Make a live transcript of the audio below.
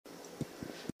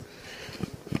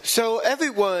So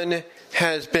everyone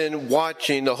has been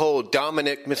watching the whole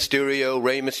Dominik Mysterio,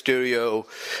 Rey Mysterio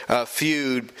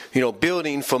feud,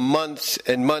 building for months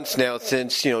and months now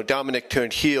since, Dominik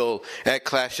turned heel at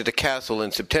Clash at the Castle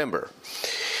in September.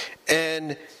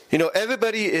 And,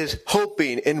 everybody is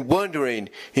hoping and wondering,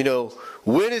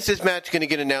 when is this match going to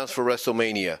get announced for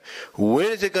WrestleMania? When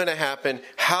is it going to happen?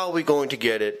 How are we going to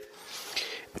get it?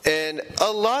 And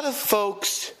a lot of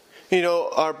folks,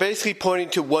 are basically pointing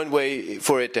to one way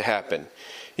for it to happen.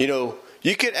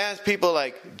 You could ask people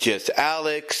like Just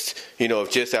Alex, of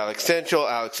Just Alex Central,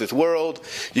 Alex's World.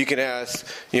 You can ask,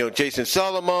 Jason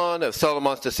Solomon of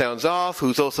Solomon's The Sounds Off,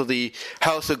 who's also the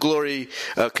House of Glory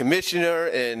commissioner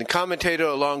and commentator,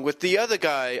 along with the other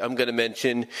guy I'm going to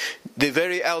mention, the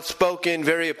very outspoken,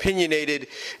 very opinionated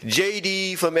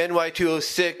JD from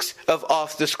NY206 of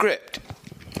Off the Script.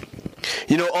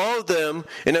 All of them,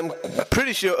 and I'm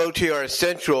pretty sure OTR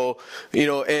Central,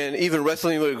 and even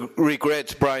Wrestling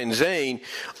Regrets Brian Zane,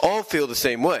 all feel the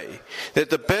same way. That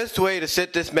the best way to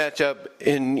set this match up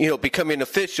in, becoming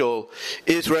official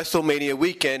is WrestleMania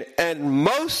weekend, and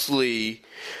mostly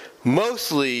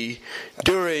during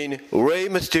Rey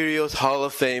Mysterio's Hall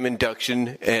of Fame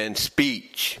induction and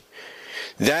speech.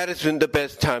 That has been the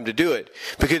best time to do it.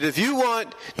 Because if you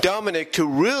want Dominik to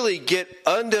really get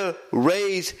under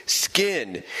Rey's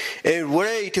skin and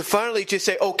Rey to finally just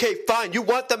say, okay, fine, you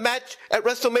want the match at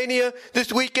WrestleMania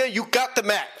this weekend? You got the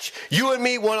match. You and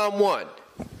me one-on-one.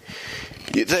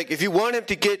 It's like if you want him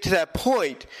to get to that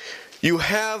point, you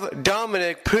have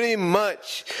Dominik pretty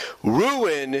much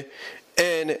ruin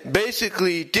and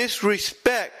basically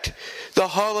disrespect the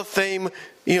Hall of Fame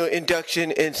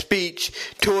induction and speech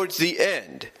towards the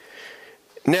end.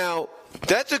 Now,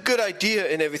 that's a good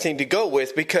idea and everything to go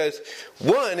with because,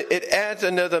 one, it adds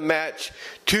another match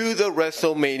to the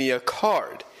WrestleMania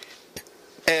card.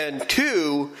 And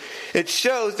two, it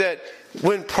shows that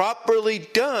when properly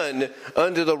done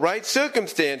under the right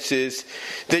circumstances,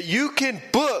 that you can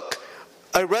book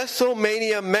a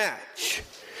WrestleMania match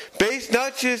based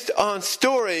not just on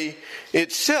story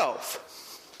itself,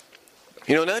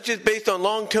 not just based on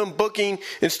long-term booking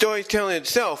and storytelling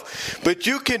itself, but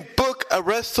you can book a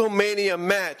WrestleMania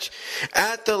match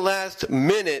at the last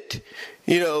minute,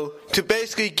 to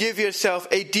basically give yourself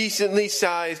a decently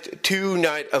sized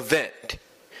 2-night event.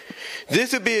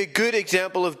 This would be a good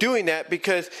example of doing that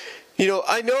because,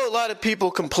 I know a lot of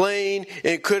people complain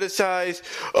and criticize,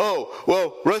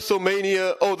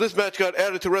 WrestleMania, this match got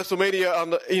added to WrestleMania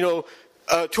on the,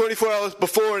 24 hours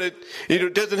before and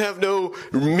it doesn't have no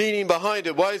meaning behind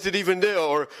it. Why is it even there?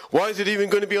 Or why is it even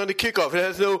going to be on the kickoff? It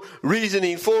has no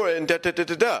reasoning for it and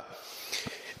da-da-da-da-da.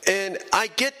 And I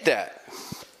get that.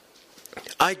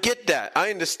 I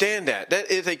understand that.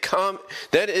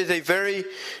 That is a very,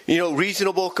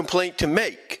 reasonable complaint to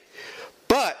make.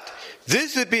 But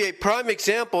this would be a prime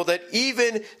example that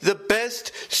even the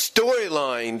best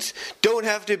storylines don't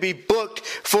have to be booked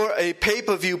for a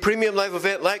pay-per-view premium live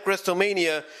event like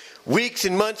WrestleMania weeks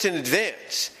and months in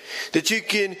advance. That you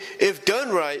can, if done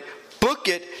right, book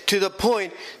it to the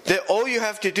point that all you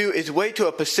have to do is wait to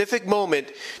a specific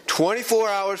moment, 24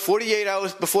 hours, 48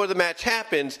 hours before the match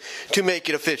happens to make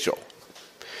it official.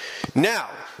 Now,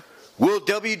 will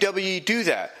WWE do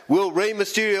that? Will Rey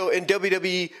Mysterio and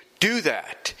WWE do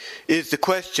that is the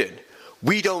question.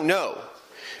 We don't know.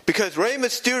 Because Rey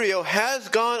Mysterio has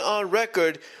gone on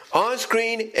record, on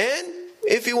screen, and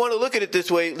if you want to look at it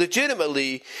this way,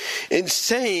 legitimately, in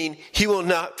saying he will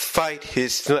not fight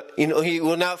his son. He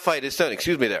will not fight his son.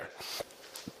 Excuse me there.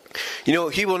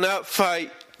 He will not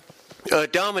fight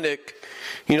Dominik,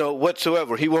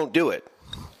 whatsoever. He won't do it.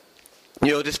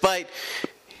 Despite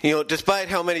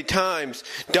how many times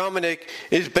Dominik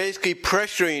is basically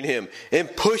pressuring him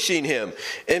and pushing him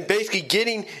and basically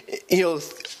getting,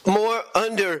 more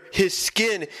under his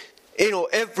skin,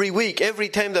 every week, every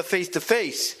time they're face to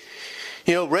face.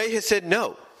 Rey has said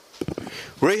no.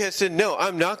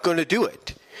 I'm not going to do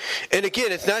it. And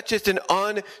again, it's not just an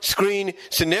on-screen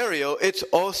scenario. It's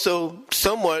also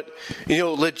somewhat,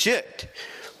 legit.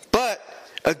 But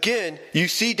again, you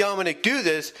see Dominik do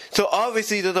this, so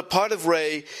obviously there's a part of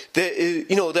Rey that is,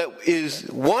 that is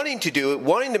wanting to do it,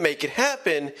 wanting to make it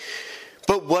happen,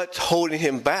 but what's holding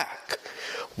him back?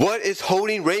 What is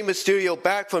holding Rey Mysterio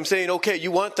back from saying, okay,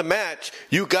 you want the match,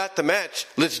 you got the match,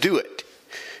 let's do it,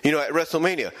 at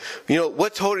WrestleMania?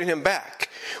 What's holding him back?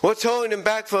 What's holding him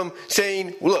back from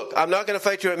saying, look, I'm not going to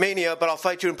fight you at Mania, but I'll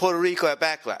fight you in Puerto Rico at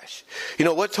Backlash?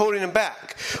 What's holding him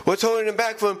back? What's holding him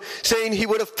back from saying he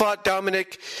would have fought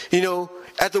Dominik,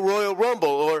 at the Royal Rumble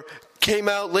or came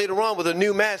out later on with a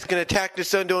new mask and attacked his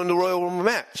son during the Royal Rumble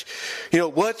match.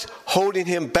 What's holding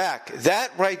him back?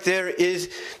 That right there is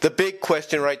the big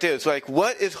question right there. It's like,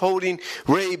 what is holding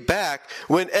Ray back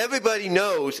when everybody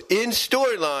knows in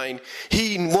storyline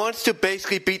he wants to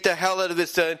basically beat the hell out of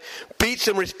his son, beat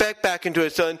some respect back into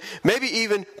his son, maybe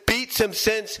even beat some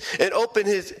sense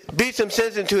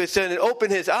into his son and open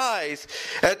his eyes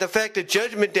at the fact that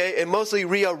Judgment Day and mostly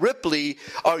Rhea Ripley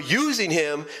are using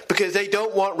him because they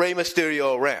don't want Rey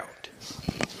Mysterio around.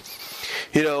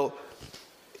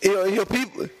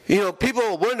 People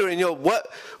are wondering,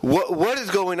 what is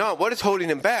going on? What is holding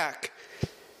him back?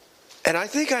 And I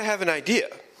think I have an idea.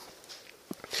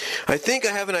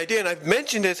 And I've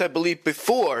mentioned this, I believe,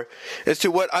 before, as to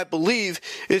what I believe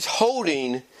is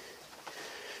holding,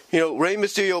 Rey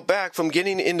Mysterio back from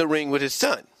getting in the ring with his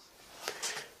son.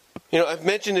 I've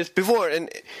mentioned this before, and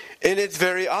it's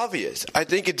very obvious. I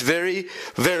think it's very,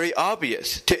 very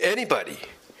obvious to anybody.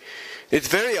 It's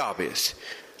very obvious.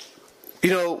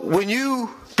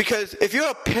 Because if you're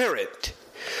a parent,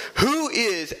 who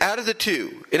is, out of the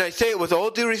two, and I say it with all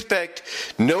due respect,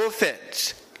 no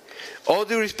offense,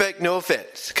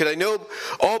 because I know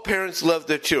all parents love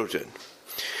their children.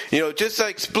 Just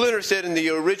like Splinter said in the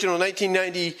original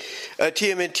 1990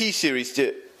 TMNT series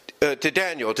to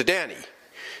Danny.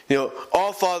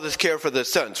 All fathers care for their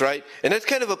sons, right? And that's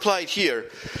kind of applied here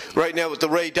right now with the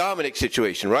Ray Dominik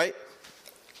situation, right?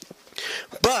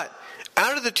 But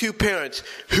out of the two parents,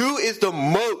 who is the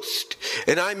most,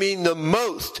 and I mean the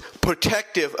most,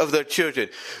 protective of their children?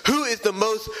 Who is the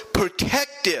most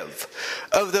protective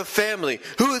of the family?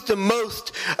 Who is the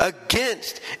most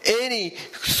against any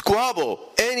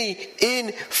squabble, any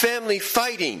in-family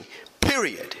fighting,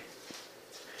 period?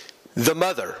 The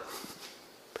mother.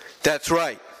 That's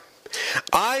right.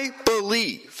 I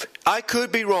believe, I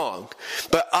could be wrong,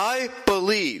 but I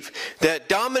believe that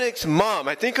Dominik's mom,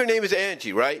 I think her name is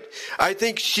Angie, right? I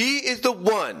think she is the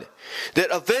one that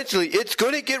eventually it's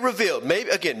going to get revealed.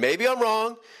 Maybe I'm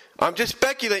wrong. I'm just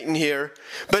speculating here.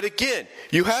 But again,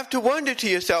 you have to wonder to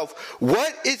yourself,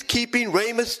 what is keeping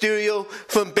Rey Mysterio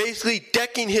from basically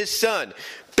decking his son,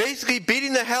 basically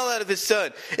beating the hell out of his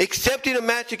son, accepting a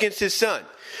match against his son?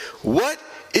 What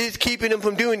is keeping him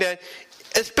from doing that?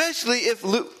 Especially if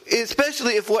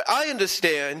what I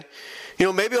understand,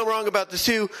 maybe I'm wrong about this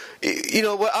too,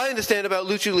 what I understand about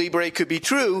Lucha Libre could be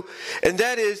true, and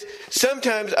that is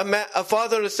sometimes a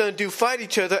father and a son do fight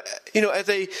each other, as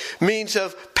a means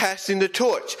of passing the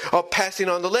torch or passing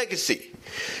on the legacy,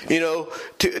 to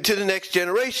the next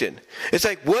generation. It's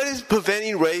like, what is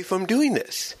preventing Ray from doing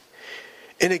this?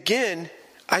 And again,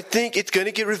 I think it's going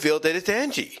to get revealed that it's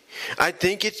Angie. I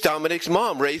think it's Dominik's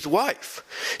mom, Ray's wife.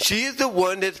 She is the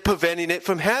one that's preventing it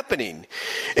from happening.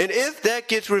 And if that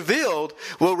gets revealed,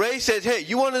 well, Ray says, hey,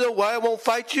 you want to know why I won't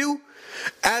fight you?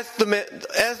 Ask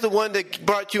the one that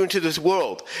brought you into this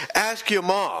world. Ask your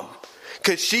mom.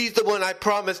 Because she's the one I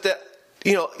promised that,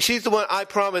 she's the one I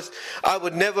promised I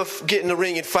would never get in the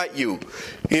ring and fight you,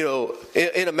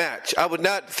 in a match. I would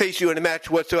not face you in a match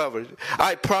whatsoever.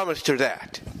 I promised her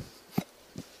that.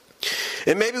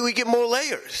 And maybe we get more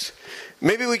layers.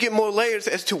 Maybe we get more layers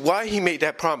as to why he made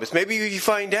that promise. Maybe we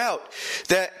find out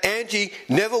that Angie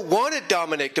never wanted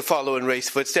Dominik to follow in Ray's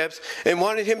footsteps and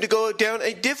wanted him to go down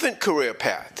a different career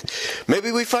path.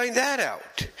 Maybe we find that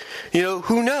out.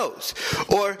 Who knows?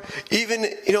 Or even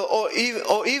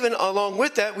along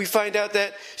with that, we find out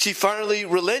that she finally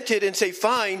relented and say,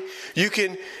 fine, you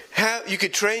could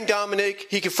train Dominik,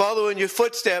 he could follow in your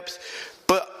footsteps,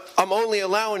 but I'm only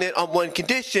allowing it on one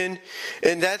condition,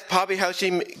 and that's probably how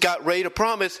she got Ray to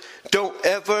promise, don't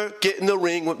ever get in the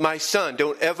ring with my son.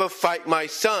 Don't ever fight my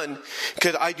son,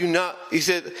 because he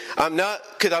said, I'm not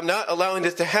allowing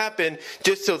this to happen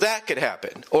just so that could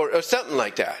happen, or something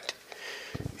like that.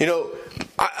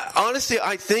 Honestly,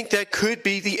 I think that could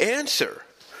be the answer.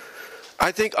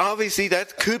 I think obviously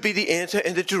that could be the answer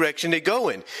and the direction they go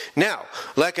in. Now,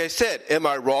 like I said, am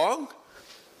I wrong?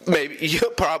 Maybe,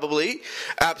 probably,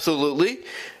 absolutely,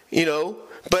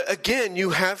 but again,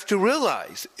 you have to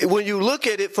realize, when you look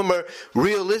at it from a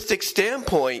realistic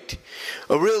standpoint,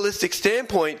 every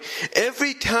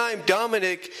time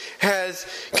Dominik has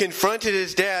confronted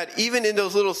his dad, even in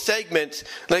those little segments,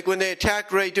 like when they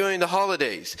attacked Ray during the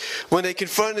holidays, when they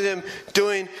confronted him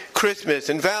during Christmas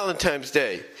and Valentine's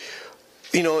Day,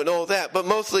 and all that. But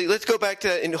mostly, let's go back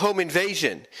to home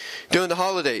invasion during the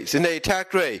holidays, and they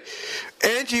attacked Ray.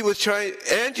 Angie was telling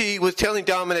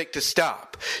Dominik to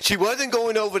stop. She wasn't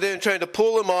going over there and trying to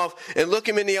pull him off and look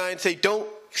him in the eye and say, don't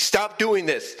stop doing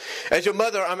this. As your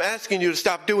mother, I'm asking you to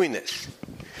stop doing this.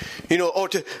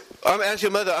 I'm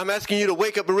asking you to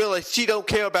wake up and realize she don't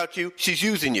care about you. She's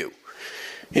using you.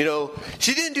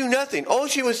 She didn't do nothing. All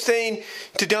she was saying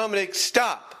to Dominik,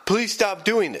 stop. Please stop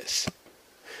doing this.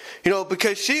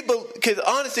 Because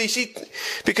honestly,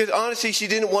 she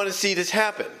didn't want to see this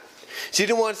happen. She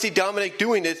didn't want to see Dominik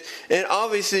doing this, and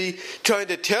obviously trying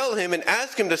to tell him and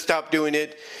ask him to stop doing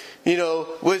it,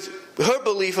 was her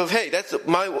belief of, hey, that's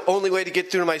my only way to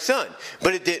get through to my son.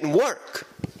 But it didn't work.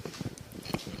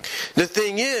 The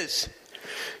thing is,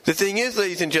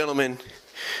 ladies and gentlemen,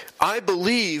 I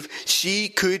believe she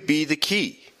could be the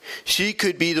key. She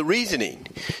could be the reasoning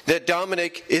that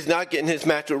Dominik is not getting his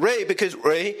match with Rey because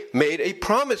Rey made a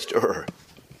promise to her.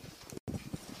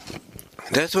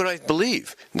 That's what I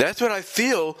believe. That's what I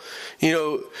feel,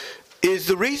 is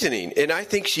the reasoning. And I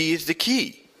think she is the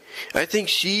key. I think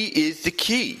she is the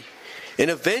key. And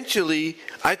eventually,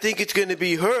 I think it's going to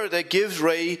be her that gives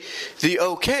Rey the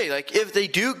okay. Like, if they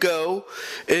do go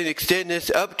and extend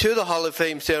this up to the Hall of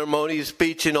Fame ceremony, the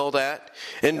speech and all that,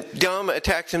 and Dom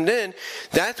attacks him then,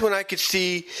 that's when I could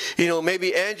see,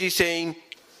 maybe Angie saying,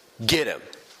 get him.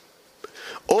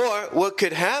 Or what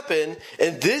could happen,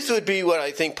 and this would be what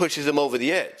I think pushes them over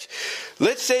the edge.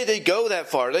 Let's say they go that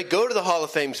far. They go to the Hall of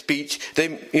Fame speech,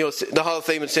 the Hall of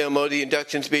Fame ceremony, the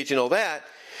induction speech and all that,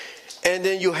 and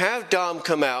then you have Dom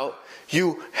come out,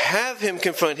 you have him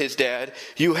confront his dad,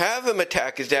 you have him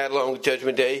attack his dad along with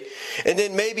Judgment Day, and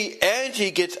then maybe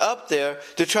Angie gets up there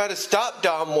to try to stop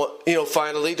Dom,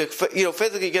 finally, to,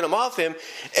 physically get him off him,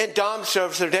 and Dom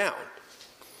serves her down.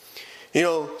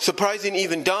 Surprising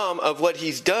even Dom of what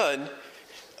he's done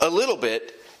a little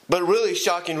bit, but really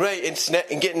shocking Rey and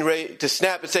getting Rey to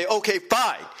snap and say, okay,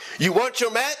 fine. You want your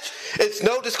match? It's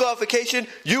no disqualification.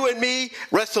 You and me,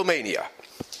 WrestleMania.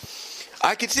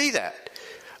 I could see that.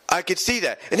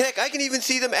 And heck, I can even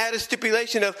see them add a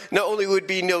stipulation of not only would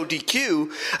be no DQ,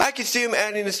 I could see them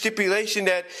adding a stipulation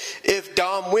that if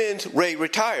Dom wins, Rey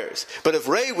retires. But if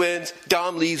Rey wins,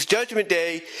 Dom leaves Judgment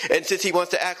Day, and since he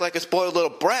wants to act like a spoiled little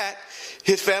brat,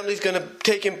 his family's going to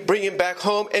take him, bring him back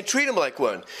home, and treat him like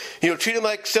one. Treat him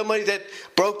like somebody that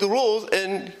broke the rules,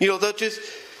 and, they'll just,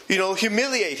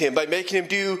 humiliate him by making him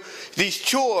do these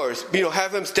chores,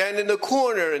 have him stand in the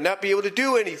corner and not be able to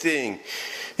do anything.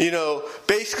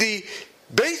 Basically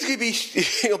be,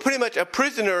 pretty much a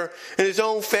prisoner in his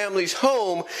own family's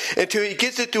home until he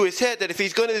gets it through his head that if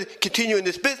he's going to continue in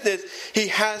this business, he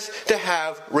has to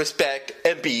have respect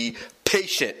and be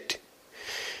patient.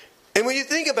 And when you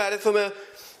think about it from a,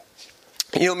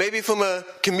 maybe from a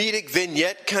comedic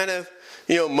vignette kind of,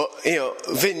 a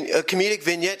comedic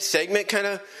vignette segment kind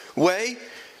of way,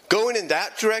 going in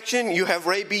that direction, you have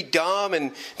Rey beat Dom,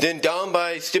 and then Dom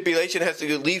by stipulation has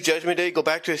to leave Judgment Day, go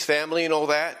back to his family and all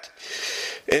that,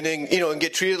 and then and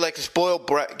get treated like a spoiled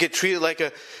brat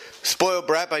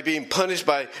by being punished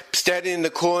by standing in the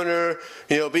corner,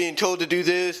 being told to do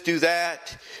this, do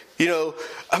that.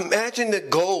 Imagine the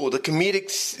gold, the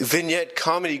comedic vignette,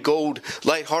 comedy gold,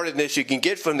 lightheartedness you can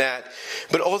get from that,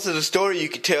 but also the story you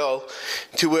could tell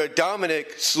to where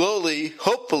Dominik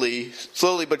hopefully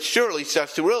slowly but surely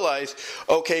starts to realize,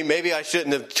 okay, maybe I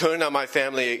shouldn't have turned on my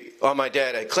family, on my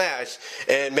dad at Clash,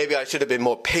 and maybe I should have been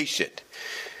more patient.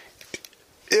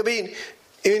 I mean,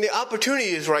 the opportunity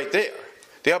is right there.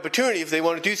 The opportunity, if they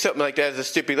want to do something like that as a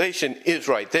stipulation, is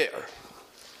right there.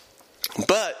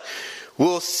 But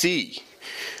we'll see.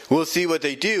 We'll see what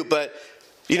they do. But,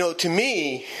 to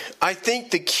me, I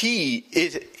think the key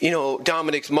is,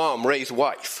 Dominik's mom, Rey's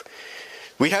wife.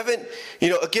 We haven't,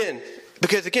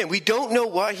 because we don't know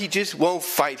why he just won't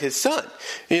fight his son.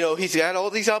 He's got all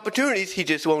these opportunities, he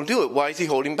just won't do it. Why is he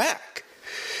holding back?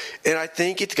 And I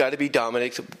think it's got to be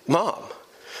Dominik's mom.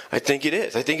 I think it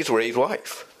is. I think it's Rey's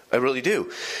wife. I really do.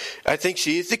 I think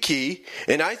she is the key.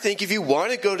 And I think if you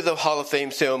want to go to the Hall of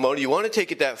Fame ceremony, you want to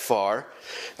take it that far,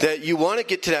 that you want to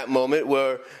get to that moment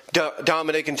where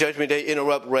Dominik and Judgment Day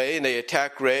interrupt Rey and they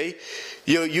attack Rey.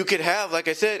 You could have, like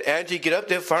I said, Angie get up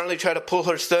there, finally try to pull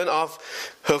her son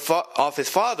off his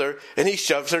father, and he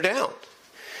shoves her down.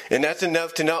 And that's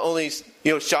enough to not only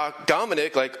shock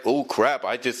Dominik, like, oh crap,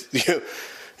 I just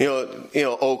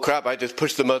oh crap, I just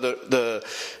pushed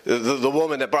the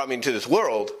woman that brought me into this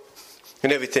world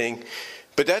and everything.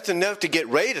 But that's enough to get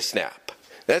Rey to snap.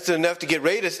 That's enough to get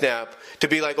Rey to snap, to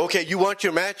be like, okay, you want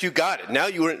your match, you got it. Now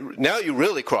you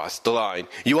really crossed the line.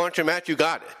 You want your match, you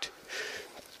got it.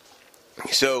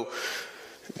 So,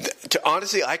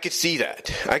 honestly, I could see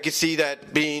that. I could see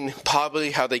that being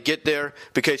probably how they get there,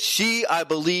 because she, I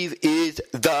believe, is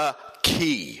the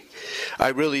key. I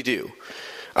really do.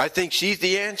 I think she's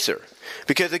the answer.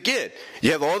 Because again,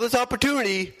 you have all this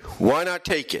opportunity, why not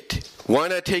take it? Why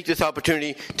not take this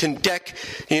opportunity to deck,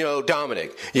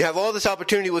 Dominik? You have all this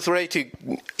opportunity with Ray to,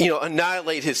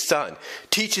 annihilate his son,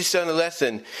 teach his son a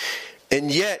lesson,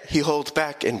 and yet he holds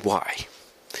back. And why?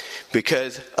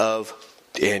 Because of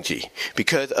Angie.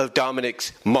 Because of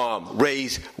Dominik's mom,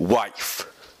 Ray's wife.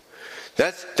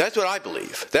 That's what I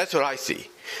believe. That's what I see.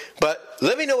 But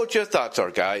let me know what your thoughts are,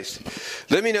 guys.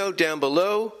 Let me know down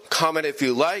below. Comment if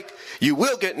you like. You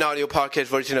will get an audio podcast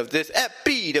version of this at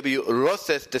BW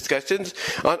Roses Discussions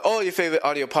on all your favorite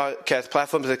audio podcast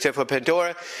platforms except for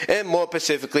Pandora, and more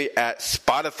specifically at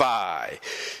Spotify.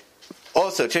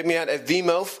 Also, check me out at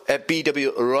VENMO at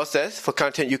BW Roses for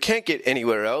content you can't get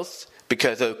anywhere else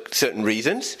because of certain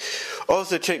reasons.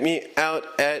 Also, check me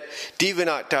out at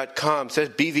divanaut.com, says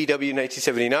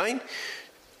BVW1979.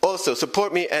 Also,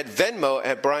 support me at Venmo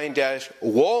at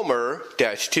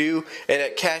Brian-Walmer-2 and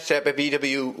at Cash App at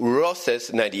BW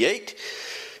Roses98.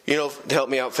 To help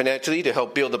me out financially, to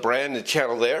help build the brand and the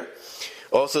channel there.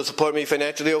 Also, support me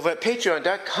financially over at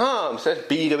Patreon.com. So that's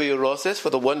BW Roses for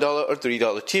the $1 or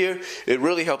 $3 tier. It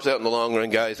really helps out in the long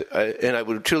run, guys, and I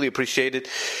would truly appreciate it.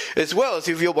 As well as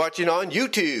if you're watching on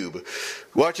YouTube.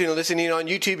 Watching or listening on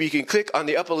YouTube, you can click on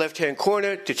the upper left-hand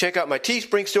corner to check out my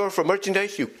Teespring store for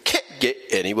merchandise you can't get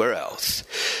anywhere else.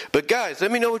 But, guys,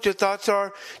 let me know what your thoughts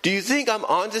are. Do you think I'm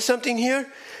onto something here?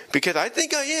 Because I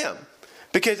think I am.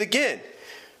 Because, again,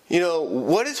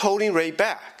 what is holding Ray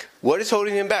back? What is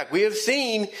holding him back? We have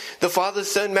seen the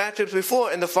father-son matchups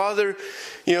before, and the father,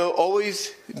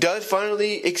 always does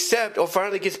finally accept or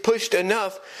finally gets pushed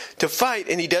enough to fight,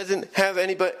 and he doesn't have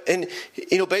anybody. And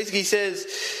basically he says,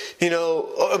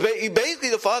 basically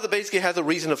the father basically has a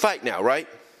reason to fight now, right?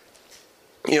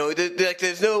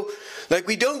 There's no,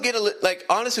 we don't get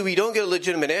honestly, we don't get a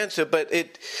legitimate answer, but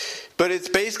it's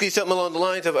basically something along the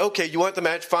lines of, okay, you want the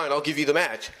match? Fine, I'll give you the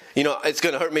match. It's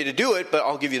going to hurt me to do it, but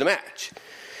I'll give you the match.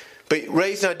 But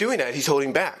Ray's not doing that. He's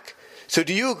holding back. So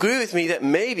do you agree with me that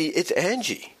maybe it's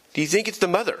Angie? Do you think it's the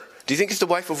mother? Do you think it's the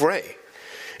wife of Ray?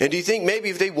 And do you think maybe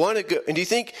if they want to go, and do you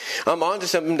think I'm onto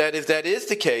something that if that is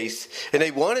the case, and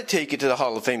they want to take it to the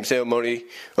Hall of Fame ceremony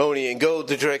and go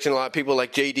the direction a lot of people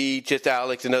like JD, Just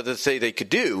Alex, and others say they could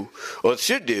do, or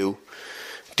should do,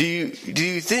 do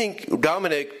you think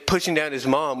Dominik pushing down his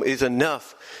mom is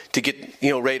enough to get,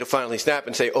 Ray to finally snap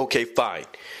and say, okay, fine.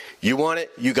 You want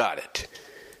it, you got it.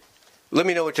 Let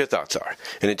me know what your thoughts are.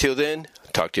 And until then,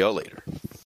 talk to y'all later.